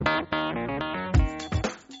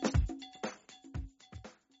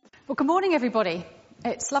Well, good morning, everybody.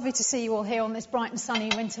 It's lovely to see you all here on this bright and sunny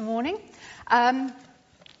winter morning. Robots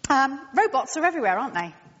are everywhere, aren't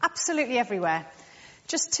they? Absolutely everywhere.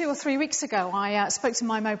 Just 2 or 3 weeks ago, I spoke to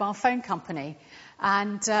my mobile phone company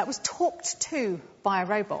and was talked to by a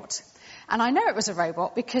robot. And I know it was a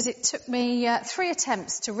robot because it took me 3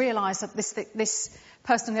 attempts to realise that this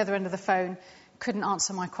person on the other end of the phone couldn't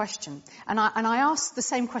answer my question. And I asked the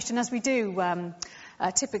same question as we do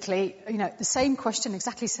typically, the same question,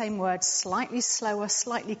 exactly same words, slightly slower,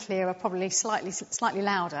 slightly clearer, probably slightly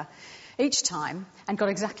louder each time, and got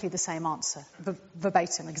exactly the same answer,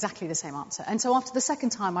 verbatim, exactly the same answer. And so after the second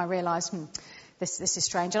time, I realised, this is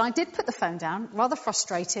strange. And I did put the phone down, rather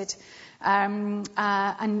frustrated, and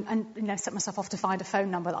set myself off to find a phone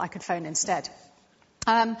number that I could phone instead.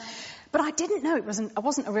 But I didn't know I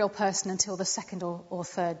wasn't a real person until the second or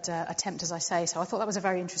third attempt, as I say. So I thought that was a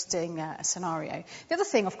very interesting scenario. The other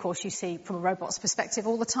thing, of course, you see from a robot's perspective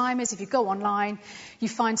all the time is if you go online, you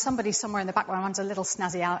find somebody somewhere in the background runs a little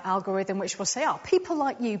snazzy algorithm which will say, people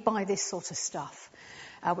like you buy this sort of stuff,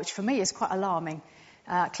 which for me is quite alarming.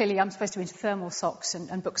 Clearly, I'm supposed to be into thermal socks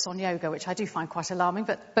and books on yoga, which I do find quite alarming.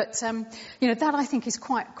 But that I think is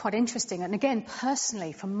quite interesting. And again,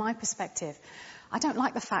 personally, from my perspective, I don't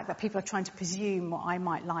like the fact that people are trying to presume what I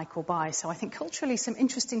might like or buy. So I think culturally some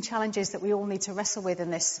interesting challenges that we all need to wrestle with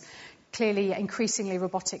in this clearly increasingly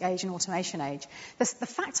robotic age and automation age. The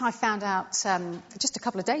fact I found out just a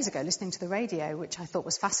couple of days ago listening to the radio, which I thought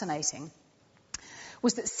was fascinating,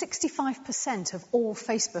 was that 65% of all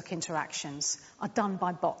Facebook interactions are done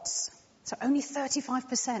by bots. So only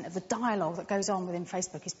 35% of the dialogue that goes on within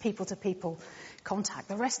Facebook is people-to-people contact.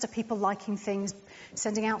 The rest are people liking things,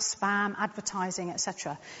 sending out spam, advertising,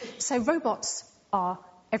 etc. So robots are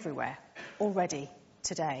everywhere already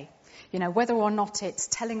today. Whether or not it's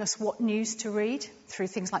telling us what news to read through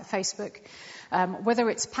things like Facebook, whether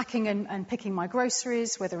it's packing and picking my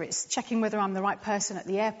groceries, whether it's checking whether I'm the right person at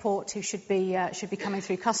the airport who should be coming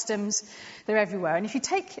through customs, they're everywhere. And if you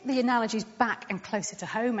take the analogies back and closer to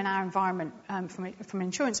home in our environment from an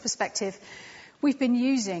insurance perspective, we've been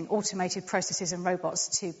using automated processes and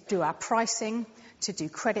robots to do our pricing, to do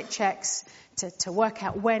credit checks, to work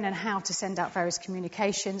out when and how to send out various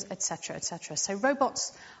communications, etc., etc. So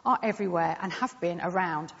robots are everywhere and have been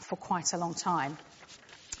around for quite a long time.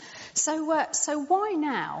 So why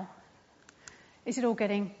now is it all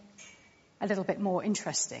getting a little bit more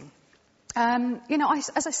interesting?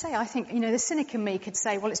 As I say, I think, the cynic in me could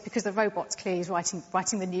say, well, it's because the robot's clearly is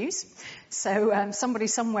writing the news. So somebody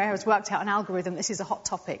somewhere has worked out an algorithm, this is a hot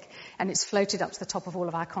topic, and it's floated up to the top of all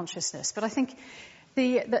of our consciousness. But I think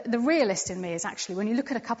the realist in me is actually, when you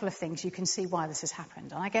look at a couple of things, you can see why this has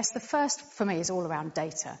happened. And I guess the first, for me, is all around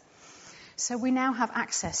data. So we now have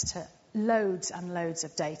access to loads and loads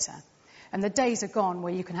of data. And the days are gone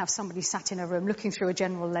where you can have somebody sat in a room looking through a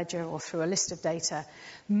general ledger or through a list of data,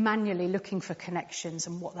 manually looking for connections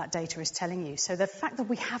and what that data is telling you. So the fact that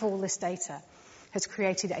we have all this data has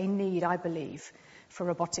created a need, I believe, for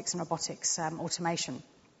robotics and robotics automation.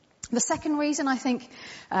 The second reason, I think,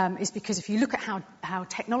 is because if you look at how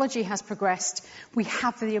technology has progressed, we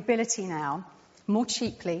have the ability now, more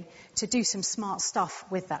cheaply, to do some smart stuff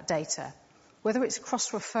with that data. Whether it's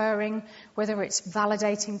cross-referring, whether it's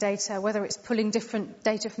validating data, whether it's pulling different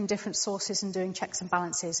data from different sources and doing checks and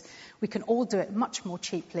balances, we can all do it much more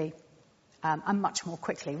cheaply and much more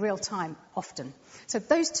quickly, real time often. So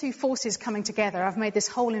those two forces coming together have made this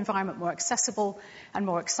whole environment more accessible and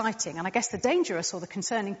more exciting. And I guess the dangerous or the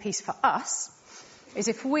concerning piece for us is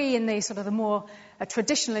if we in the more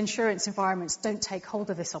traditional insurance environments don't take hold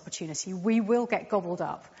of this opportunity, we will get gobbled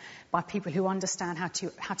up by people who understand how to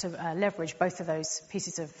leverage both of those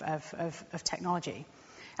pieces of technology.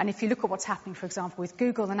 And if you look at what's happening, for example, with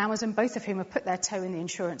Google and Amazon, both of whom have put their toe in the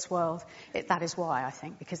insurance world, that is why, I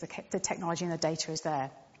think, because the technology and the data is there.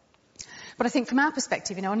 But I think from our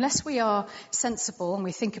perspective, unless we are sensible and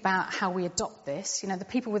we think about how we adopt this, the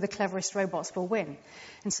people with the cleverest robots will win.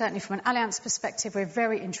 And certainly from an Allianz perspective, we're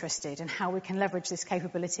very interested in how we can leverage this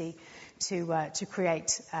capability to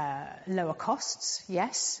create lower costs,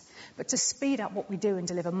 yes, but to speed up what we do and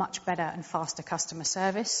deliver much better and faster customer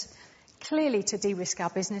service. Clearly to de-risk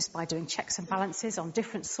our business by doing checks and balances on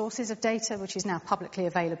different sources of data, which is now publicly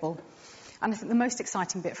available. And I think the most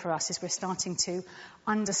exciting bit for us is we're starting to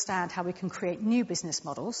understand how we can create new business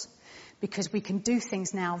models, because we can do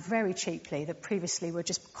things now very cheaply that previously were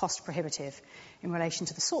just cost prohibitive in relation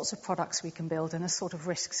to the sorts of products we can build and the sort of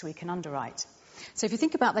risks we can underwrite. So if you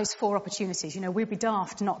think about those 4 opportunities, we'd be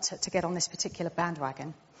daft not to get on this particular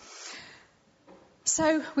bandwagon.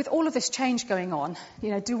 So with all of this change going on,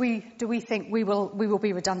 do we think we will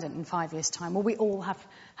be redundant in 5 years' time? Will we all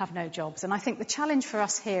have no jobs? And I think the challenge for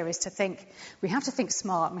us here is we have to think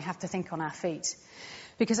smart and we have to think on our feet.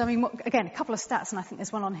 Because, again, a couple of stats, and I think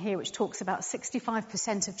there's one on here which talks about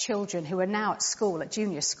 65% of children who are now at school, at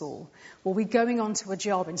junior school, will be going on to a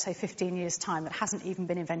job in, say, 15 years' time that hasn't even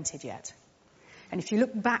been invented yet. And if you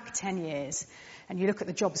look back 10 years and you look at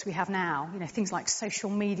the jobs we have now, things like social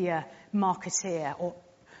media marketeer or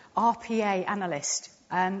RPA analyst,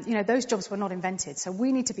 those jobs were not invented. So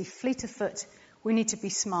we need to be fleet of foot. We need to be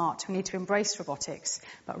smart. We need to embrace robotics,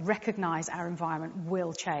 but recognise our environment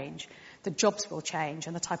will change. The jobs will change,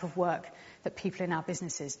 and the type of work that people in our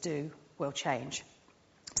businesses do will change.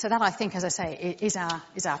 So that, I think, as I say, is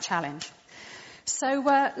our challenge. So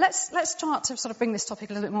let's start to sort of bring this topic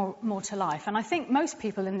a little bit more to life. And I think most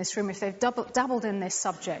people in this room, if they've dabbled in this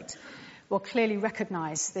subject, will clearly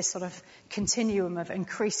recognise this sort of continuum of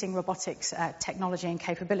increasing robotics technology and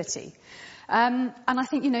capability. And I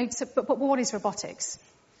think, but what is robotics?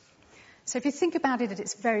 So if you think about it at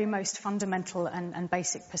its very most fundamental and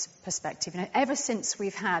basic perspective, ever since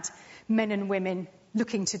we've had men and women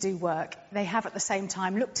looking to do work, they have at the same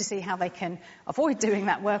time looked to see how they can avoid doing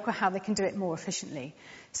that work or how they can do it more efficiently.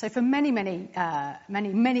 So for many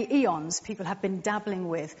eons, people have been dabbling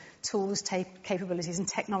with tools, capabilities and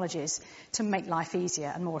technologies to make life easier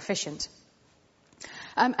and more efficient.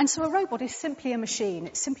 And so a robot is simply a machine.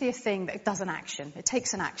 It's simply a thing that does an action. It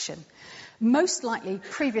takes an action. Most likely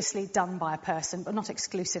previously done by a person, but not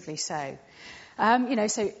exclusively so.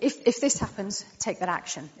 So if this happens, take that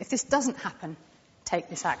action. If this doesn't happen, take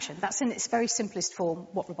this action. That's in its very simplest form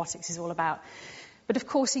what robotics is all about. But of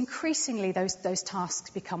course, increasingly, those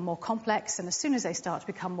tasks become more complex, and as soon as they start to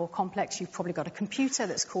become more complex, you've probably got a computer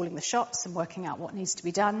that's calling the shots and working out what needs to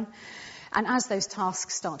be done. And as those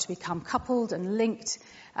tasks start to become coupled and linked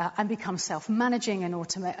and become self-managing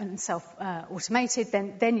and self-automated,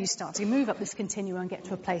 then you start to move up this continuum and get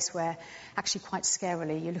to a place where, actually quite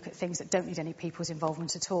scarily, you look at things that don't need any people's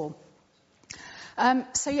involvement at all.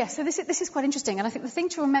 So this is quite interesting, and I think the thing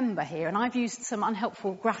to remember here, and I've used some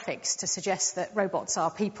unhelpful graphics to suggest that robots are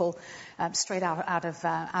people straight out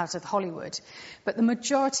of Hollywood, but the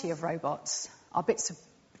majority of robots are bits of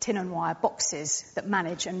tin and wire boxes that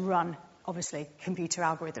manage and run, obviously, computer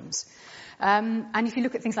algorithms. And if you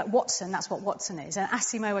look at things like Watson, that's what Watson is. And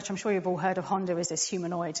Asimo, which I'm sure you've all heard of, Honda, is this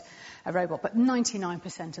humanoid robot. But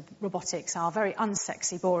 99% of robotics are very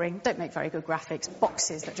unsexy, boring, don't make very good graphics,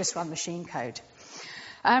 boxes that just run machine code.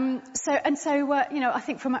 I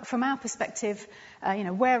think from our perspective,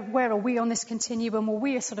 where are we on this continuum? Well,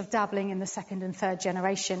 we are sort of dabbling in the second and third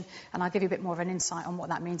generation, and I'll give you a bit more of an insight on what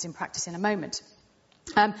that means in practice in a moment.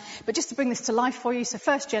 But just to bring this to life for you, so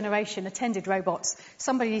first generation attended robots,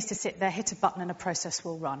 somebody needs to sit there, hit a button and a process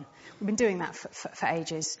will run. We've been doing that for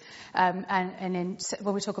ages. When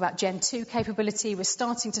we talk about Gen 2 capability, we're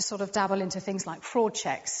starting to sort of dabble into things like fraud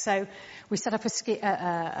checks. So we set up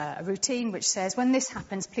a routine which says, when this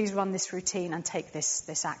happens, please run this routine and take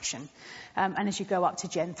this action. And as you go up to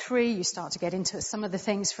Gen 3, you start to get into some of the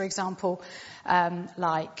things, for example,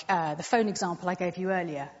 like the phone example I gave you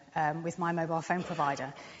earlier. With my mobile phone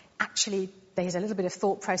provider. Actually, there's a little bit of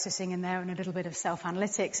thought processing in there and a little bit of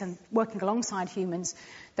self-analytics, and working alongside humans,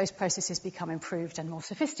 those processes become improved and more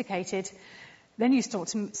sophisticated. Then you start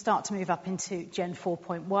to move up into Gen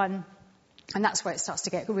 4.1, and that's where it starts to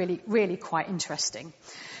get really, really quite interesting.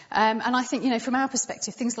 And I think, from our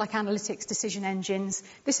perspective, things like analytics, decision engines,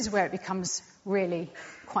 this is where it becomes really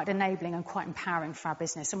quite enabling and quite empowering for our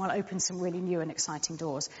business, and will open some really new and exciting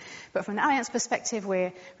doors. But from an Allianz perspective,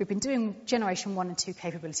 we've been doing Generation 1 and 2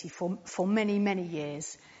 capability for many, many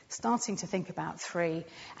years, starting to think about 3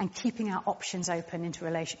 and keeping our options open in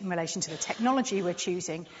relation to the technology we're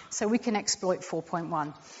choosing so we can exploit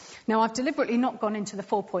 4.1. Now, I've deliberately not gone into the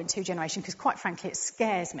 4.2 generation because, quite frankly, it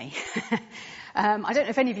scares me. I don't know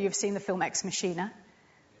if any of you have seen the film Ex Machina.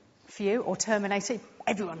 For you, or Terminator.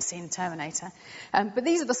 Everyone's seen Terminator. But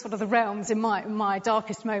these are the sort of the realms in my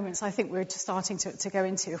darkest moments I think we're just starting to go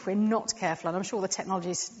into if we're not careful. And I'm sure the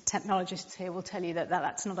technologists here will tell you that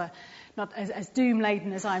that's not as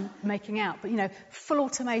doom-laden as I'm making out. But, full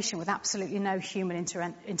automation with absolutely no human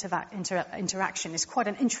interaction is quite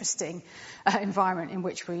an interesting environment in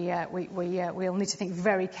which we'll need to think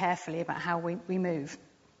very carefully about how we move.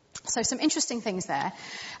 So some interesting things there.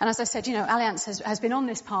 And as I said, Allianz has been on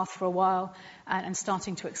this path for a while and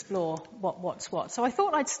starting to explore what's what. So I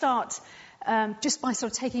thought I'd start just by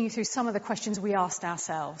sort of taking you through some of the questions we asked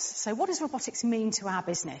ourselves. So what does robotics mean to our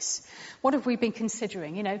business? What have we been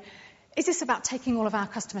considering? Is this about taking all of our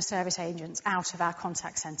customer service agents out of our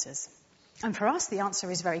contact centres? And for us, the answer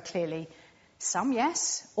is very clearly some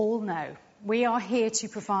yes, all no. We are here to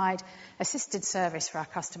provide assisted service for our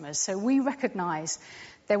customers. So we recognise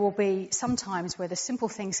there will be some times where the simple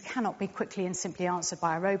things cannot be quickly and simply answered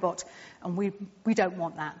by a robot, and we don't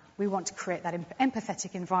want that. We want to create that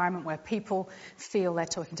empathetic environment where people feel they're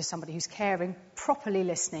talking to somebody who's caring, properly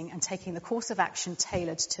listening, and taking the course of action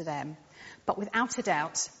tailored to them. But without a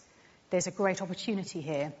doubt, there's a great opportunity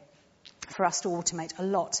here for us to automate a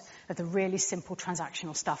lot of the really simple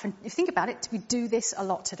transactional stuff. And if you think about it, we do this a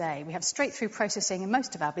lot today. We have straight-through processing in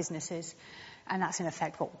most of our businesses, and that's in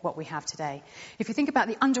effect what we have today. If you think about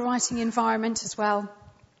the underwriting environment as well,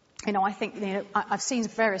 I think, I've seen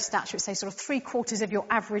various stats which say sort of 3/4 of your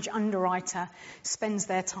average underwriter spends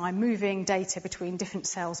their time moving data between different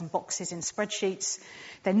cells and boxes in spreadsheets.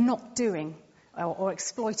 They're not doing or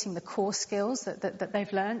exploiting the core skills that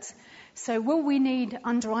they've learnt. So will we need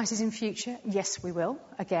underwriters in future? Yes, we will,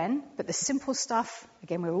 again. But the simple stuff,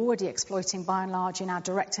 again, we're already exploiting by and large in our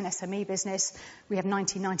direct and SME business. We have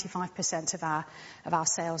 95% of our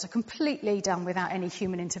sales are completely done without any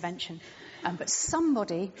human intervention. But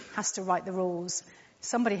somebody has to write the rules.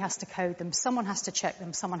 Somebody has to code them, someone has to check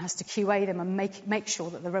them, someone has to QA them and make sure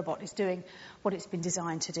that the robot is doing what it's been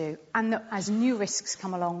designed to do. And that as new risks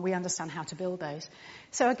come along, we understand how to build those.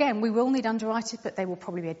 So again, we will need underwriters, but they will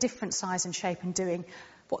probably be a different size and shape and doing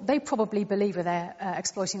what they probably believe are their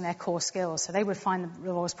exploiting their core skills. So they would find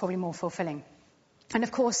the roles probably more fulfilling. And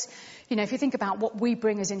of course, if you think about what we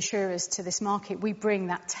bring as insurers to this market, we bring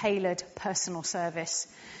that tailored personal service.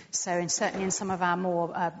 So certainly in some of our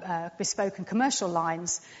more bespoke and commercial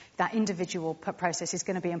lines, that individual process is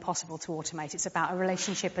going to be impossible to automate. It's about a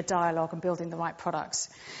relationship, a dialogue, and building the right products.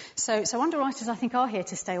 So underwriters, I think, are here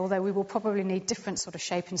to stay, although we will probably need different sort of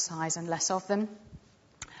shape and size and less of them.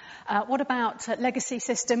 What about legacy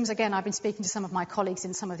systems? Again, I've been speaking to some of my colleagues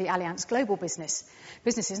in some of the Allianz Global businesses,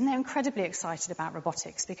 and they're incredibly excited about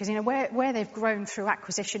robotics because, where they've grown through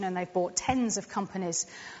acquisition and they've bought tens of companies,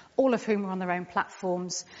 all of whom are on their own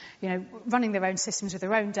platforms, running their own systems with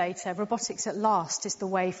their own data, robotics at last is the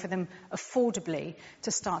way for them affordably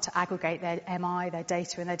to start to aggregate their MI, their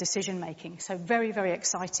data, and their decision making. So very, very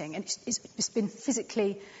exciting. And it's been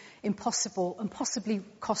physically impossible and possibly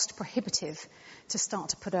cost prohibitive to start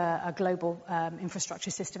to put a global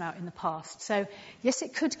infrastructure system out in the past. So yes,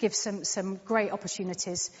 it could give some great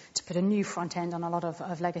opportunities to put a new front end on a lot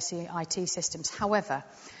of legacy IT systems. However,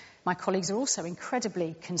 my colleagues are also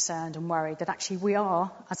incredibly concerned and worried that actually we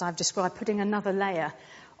are, as I've described, putting another layer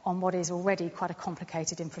on what is already quite a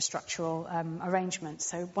complicated infrastructural arrangement.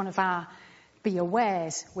 So one of our be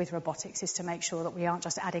awares with robotics is to make sure that we aren't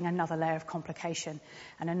just adding another layer of complication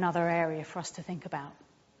and another area for us to think about.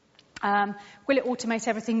 Will it automate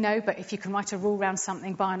everything? No, but if you can write a rule around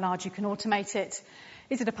something, by and large, you can automate it.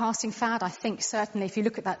 Is it a passing fad? I think certainly if you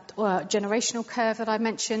look at that generational curve that I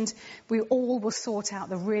mentioned, we all will sort out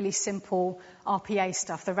the really simple RPA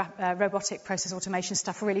stuff, the robotic process automation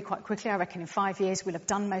stuff really quite quickly. I reckon in 5 years we'll have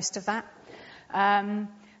done most of that.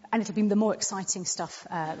 And it'll be the more exciting stuff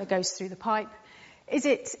that goes through the pipe. Is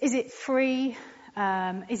it free?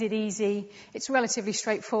 Is it easy? It's relatively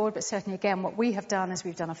straightforward, but certainly, again, what we have done is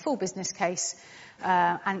we've done a full business case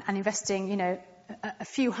and investing, a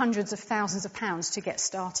few hundreds of thousands of pounds to get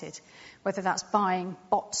started, whether that's buying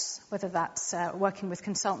bots, whether that's working with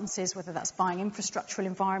consultancies, whether that's buying infrastructural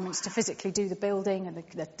environments to physically do the building and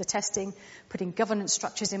the testing, putting governance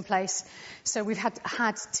structures in place. So we've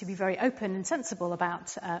had to be very open and sensible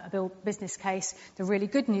about a business case. The really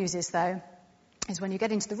good news is, though, is when you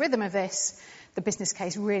get into the rhythm of this, the business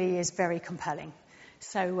case really is very compelling.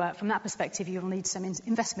 So from that perspective, you'll need some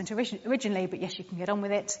investment originally, but yes, you can get on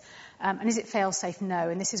with it. And is it fail-safe? No.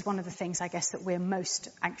 And this is one of the things, I guess, that we're most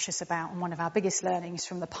anxious about and one of our biggest learnings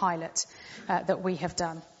from the pilot that we have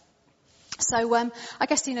done. So I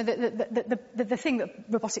guess, the thing that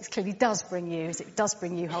robotics clearly does bring you is it does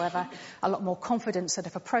bring you, however, a lot more confidence that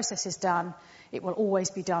if a process is done, it will always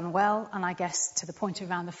be done well. And I guess to the point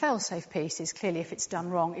around the fail-safe piece is clearly if it's done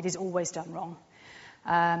wrong, it is always done wrong.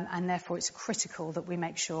 And therefore it's critical that we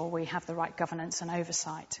make sure we have the right governance and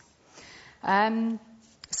oversight.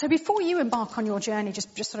 So before you embark on your journey,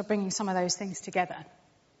 just sort of bringing some of those things together,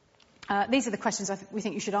 these are the questions we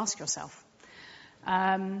think you should ask yourself.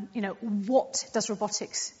 What does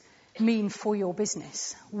robotics mean for your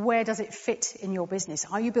business? Where does it fit in your business?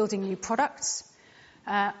 Are you building new products?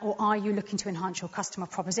 Or are you looking to enhance your customer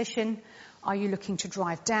proposition? Are you looking to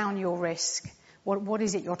drive down your risk? What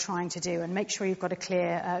is it you're trying to do? And make sure you've got a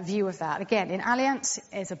clear view of that. Again, in Allianz,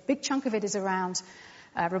 a big chunk of it is around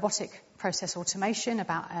robotic process automation,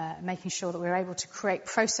 about making sure that we're able to create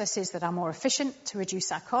processes that are more efficient to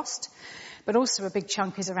reduce our cost. But also a big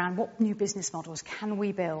chunk is around what new business models can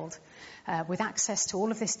we build with access to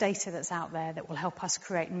all of this data that's out there that will help us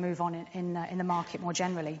create and move on in the market more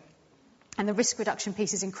generally. And the risk reduction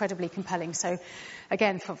piece is incredibly compelling. So,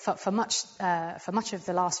 again, for much of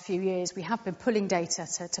the last few years, we have been pulling data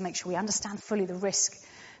to make sure we understand fully the risk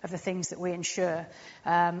of the things that we insure,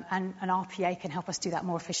 and RPA can help us do that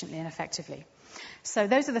more efficiently and effectively. So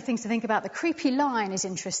those are the things to think about. The creepy line is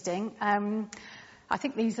interesting. I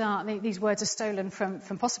think these words are stolen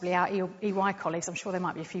from possibly our EY colleagues. I'm sure there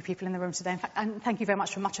might be a few people in the room today. In fact, and thank you very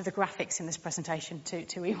much for much of the graphics in this presentation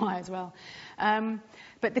to EY as well.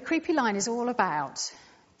 But the creepy line is all about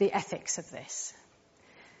the ethics of this.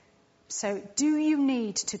 So do you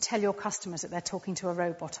need to tell your customers that they're talking to a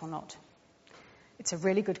robot or not? It's a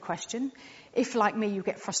really good question. If, like me, you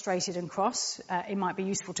get frustrated and cross, it might be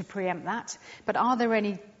useful to preempt that. But are there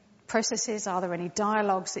any processes, are there any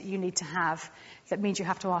dialogues that you need to have that means you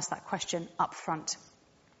have to ask that question up front?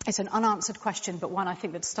 It's an unanswered question, but one I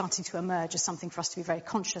think that's starting to emerge as something for us to be very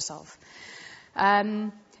conscious of.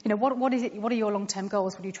 What is it? What are your long-term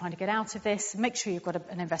goals? What are you trying to get out of this? Make sure you've got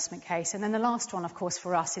an investment case. And then the last one, of course,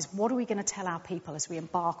 for us is what are we going to tell our people as we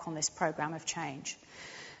embark on this program of change?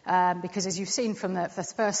 Because as you've seen from the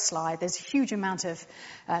first slide, there's a huge amount of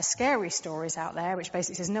scary stories out there, which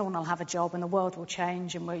basically says no one will have a job and the world will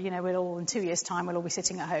change, and we'll all in 2 years' time we'll all be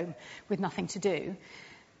sitting at home with nothing to do.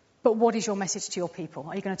 But what is your message to your people?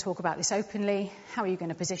 Are you going to talk about this openly? How are you going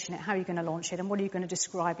to position it? How are you going to launch it? And what are you going to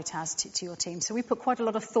describe it as to your team? So we put quite a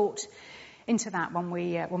lot of thought into that when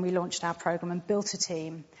we launched our program and built a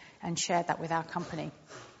team and shared that with our company.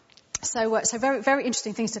 So very, very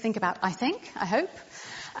interesting things to think about, I hope.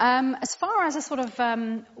 As far as a sort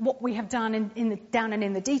of what we have done down and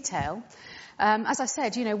in the detail, as I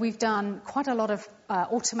said, we've done quite a lot of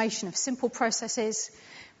automation of simple processes.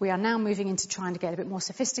 We are now moving into trying to get a bit more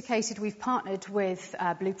sophisticated. We've partnered with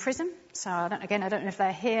Blue Prism, so I don't know if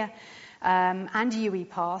they're here, and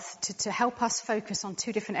UiPath to help us focus on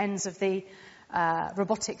two different ends of the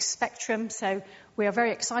robotics spectrum. So we are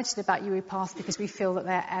very excited about UiPath because we feel that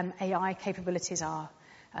their AI capabilities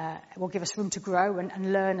will give us room to grow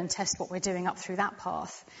and learn and test what we're doing up through that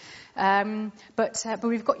path. But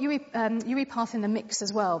we've got UiPath in the mix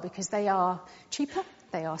as well because they are cheaper,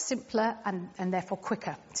 they are simpler, and therefore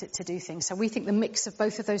quicker to do things. So we think the mix of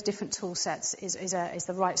both of those different tool sets is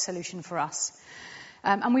the right solution for us.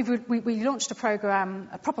 And we launched a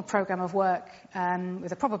proper program of work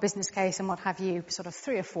with a proper business case and what have you, sort of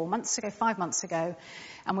 3 or 4 months ago, 5 months ago,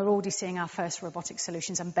 and we're already seeing our first robotic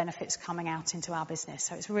solutions and benefits coming out into our business.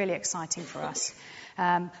 So it's really exciting for us.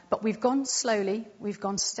 But we've gone slowly, we've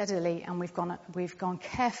gone steadily, and we've gone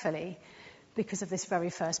carefully because of this very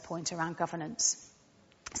first point around governance.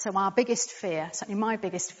 So our biggest fear, certainly my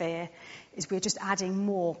biggest fear, is we're just adding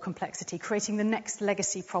more complexity, creating the next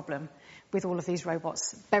legacy problem with all of these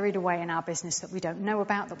robots buried away in our business that we don't know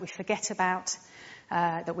about, that we forget about,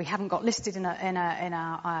 that we haven't got listed in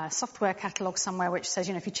our software catalogue somewhere, which says,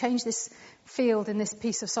 if you change this field in this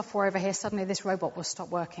piece of software over here, suddenly this robot will stop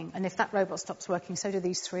working. And if that robot stops working, so do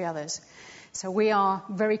these 3 others. So we are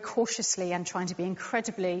very cautiously and trying to be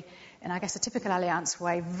incredibly, in I guess a typical Allianz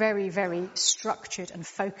way, very, very structured and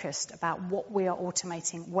focused about what we are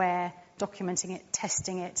automating, where, documenting it,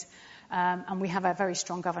 testing it, and we have a very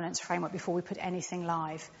strong governance framework before we put anything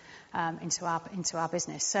live into our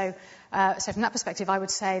business. So from that perspective, I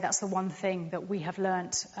would say that's the one thing that we have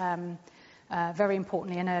learnt very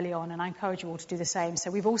importantly and early on, and I encourage you all to do the same.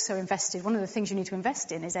 So we've also invested, one of the things you need to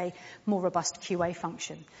invest in is a more robust QA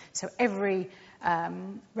function. So every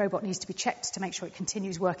robot needs to be checked to make sure it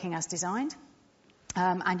continues working as designed.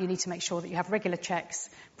 And you need to make sure that you have regular checks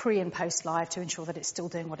pre and post live to ensure that it's still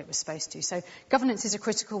doing what it was supposed to. So governance is a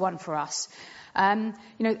critical one for us. An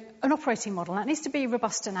operating model, that needs to be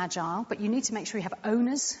robust and agile, but you need to make sure you have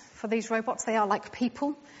owners for these robots. They are like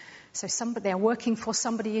people. So they are working for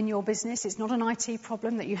somebody in your business. It's not an IT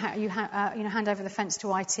problem that you hand over the fence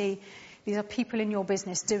to IT. These are people in your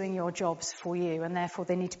business doing your jobs for you, and therefore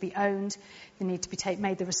they need to be owned. They need to be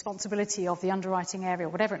made the responsibility of the underwriting area,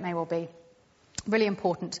 whatever it may well be. Really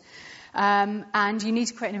important. And you need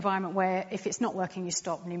to create an environment where if it's not working, you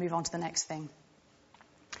stop and you move on to the next thing.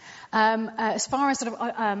 As far as sort of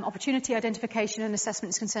opportunity identification and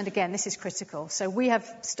assessment is concerned, again, this is critical. So we have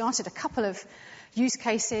started a couple of use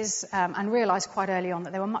cases and realised quite early on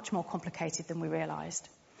that they were much more complicated than we realised.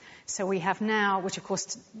 So we have now, which of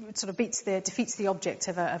course sort of defeats the object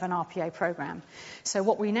of an RPA program. So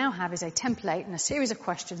what we now have is a template and a series of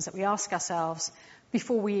questions that we ask ourselves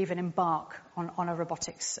before we even embark on a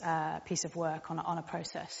robotics piece of work, on a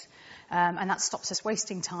process. And that stops us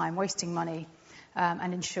wasting time, wasting money,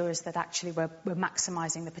 and ensures that actually we're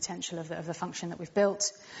maximising the potential of the function that we've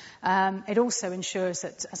built. It also ensures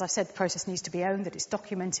that, as I've said, the process needs to be owned, that it's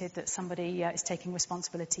documented, that somebody is taking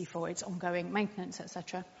responsibility for its ongoing maintenance,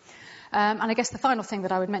 etc. And I guess the final thing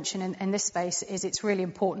that I would mention in this space is it's really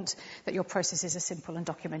important that your processes are simple and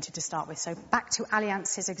documented to start with. So back to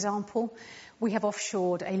Allianz's example, we have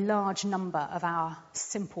offshored a large number of our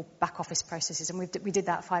simple back office processes, and we did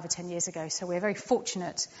that 5 or 10 years ago. So we're very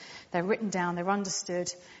fortunate. They're written down, they're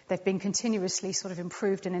understood, they've been continuously sort of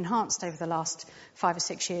improved and enhanced over the last 5 or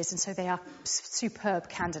 6 years, and so they are superb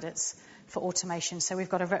candidates for automation. So we've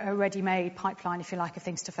got a ready-made pipeline, if you like, of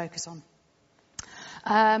things to focus on.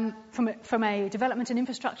 From a development and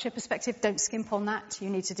infrastructure perspective, don't skimp on that. You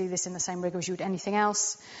need to do this in the same rigour as you would anything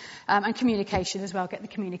else. And communication as well. Get the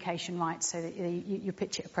communication right so that you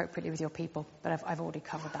pitch it appropriately with your people. But I've already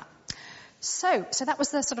covered that. So that was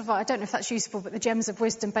the sort of, I don't know if that's useful, but the gems of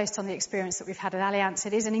wisdom based on the experience that we've had at Allianz.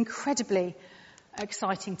 It is an incredibly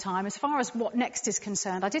exciting time. As far as what next is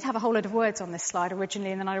concerned, I did have a whole load of words on this slide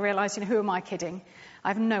originally, and then I realised, who am I kidding? I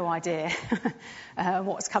have no idea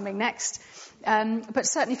what's coming next. But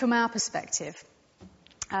certainly from our perspective,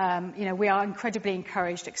 we are incredibly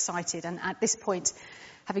encouraged, excited, and at this point,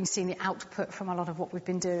 having seen the output from a lot of what we've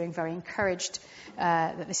been doing, very encouraged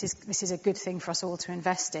that this is a good thing for us all to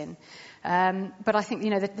invest in. But I think,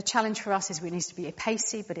 the challenge for us is we need to be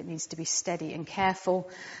pacey, but it needs to be steady and careful.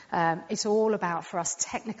 It's all about, for us,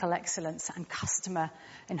 technical excellence and customer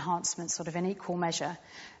enhancement sort of in equal measure,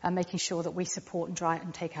 and making sure that we support and drive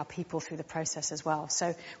and take our people through the process as well.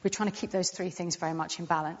 So we're trying to keep those three things very much in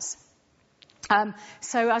balance.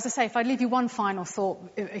 So as I say, if I leave you one final thought,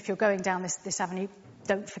 if you're going down this avenue,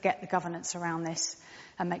 don't forget the governance around this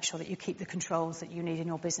and make sure that you keep the controls that you need in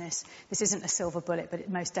your business. This isn't a silver bullet, but it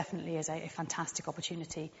most definitely is a fantastic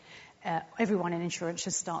opportunity everyone in insurance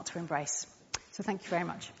should start to embrace. So thank you very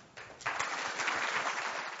much.